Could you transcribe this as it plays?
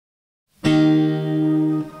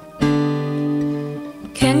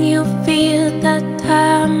Can you feel the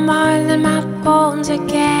turmoil in my bones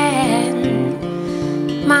again?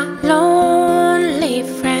 My lonely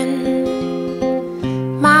friend,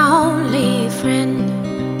 my only friend.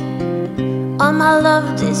 All my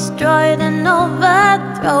love destroyed and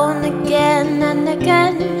overthrown again and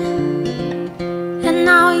again. And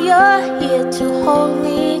now you're here to hold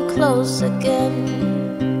me close again.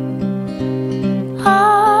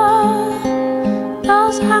 Oh,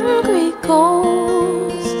 those hungry ghosts,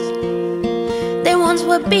 they once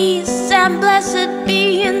were beasts and blessed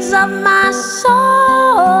beings of my soul.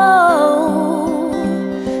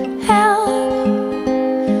 Help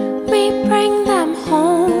me bring them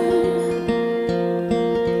home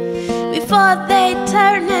before they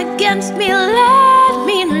turn against me. Let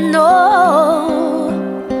me know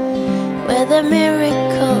where their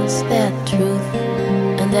miracles, their truth,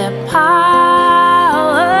 and their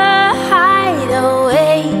power hide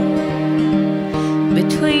away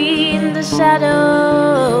between the shadows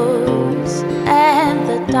and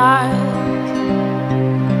the dark.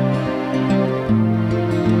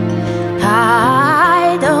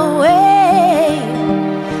 Hide away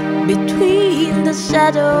between the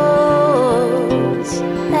shadows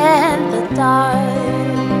and the dark.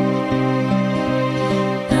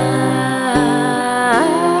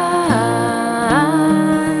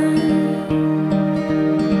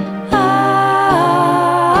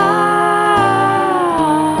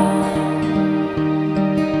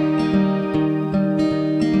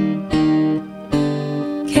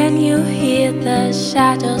 Can you hear the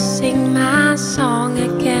shadows sing my song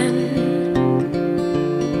again?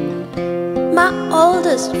 My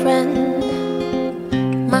oldest friend,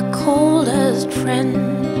 my coldest friend,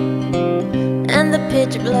 and the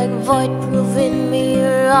pitch black void proving me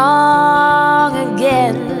wrong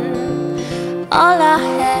again. All I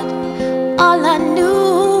had, all I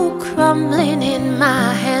knew, crumbling in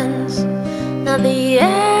my hands. Now the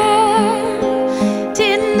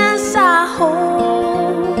emptiness I hold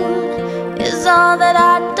is all that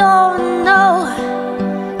I don't know,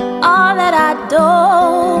 all that I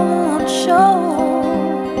don't show.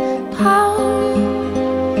 How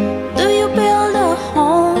do you build a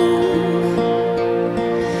home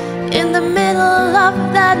in the middle of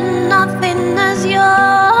that nothingness? You're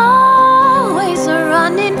always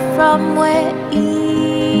running from where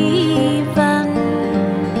even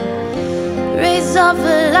rays of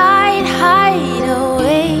light hide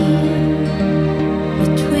away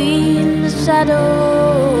between the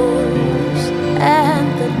shadows and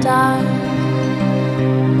the dark.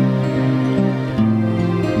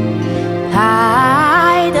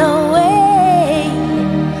 Hide away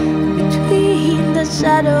between the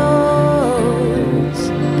shadows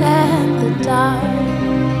and the dark.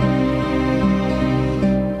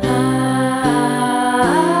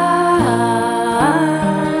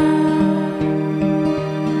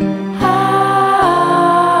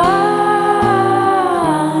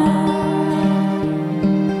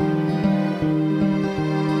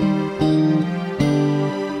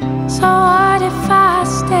 So what if I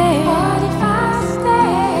stay? What if I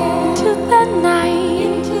stay into the night?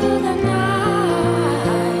 Into the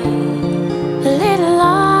night, a little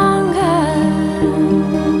longer,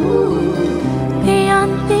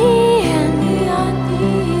 beyond the end, beyond the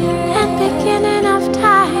end, and beginning of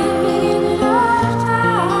time.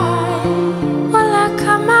 Will I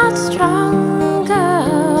come out stronger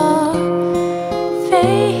or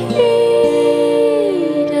fade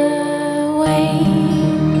away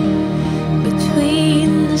between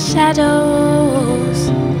the shadows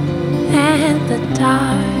and the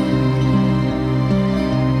dark?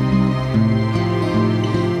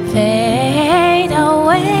 Fade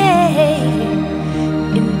away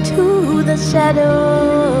into the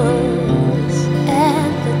shadows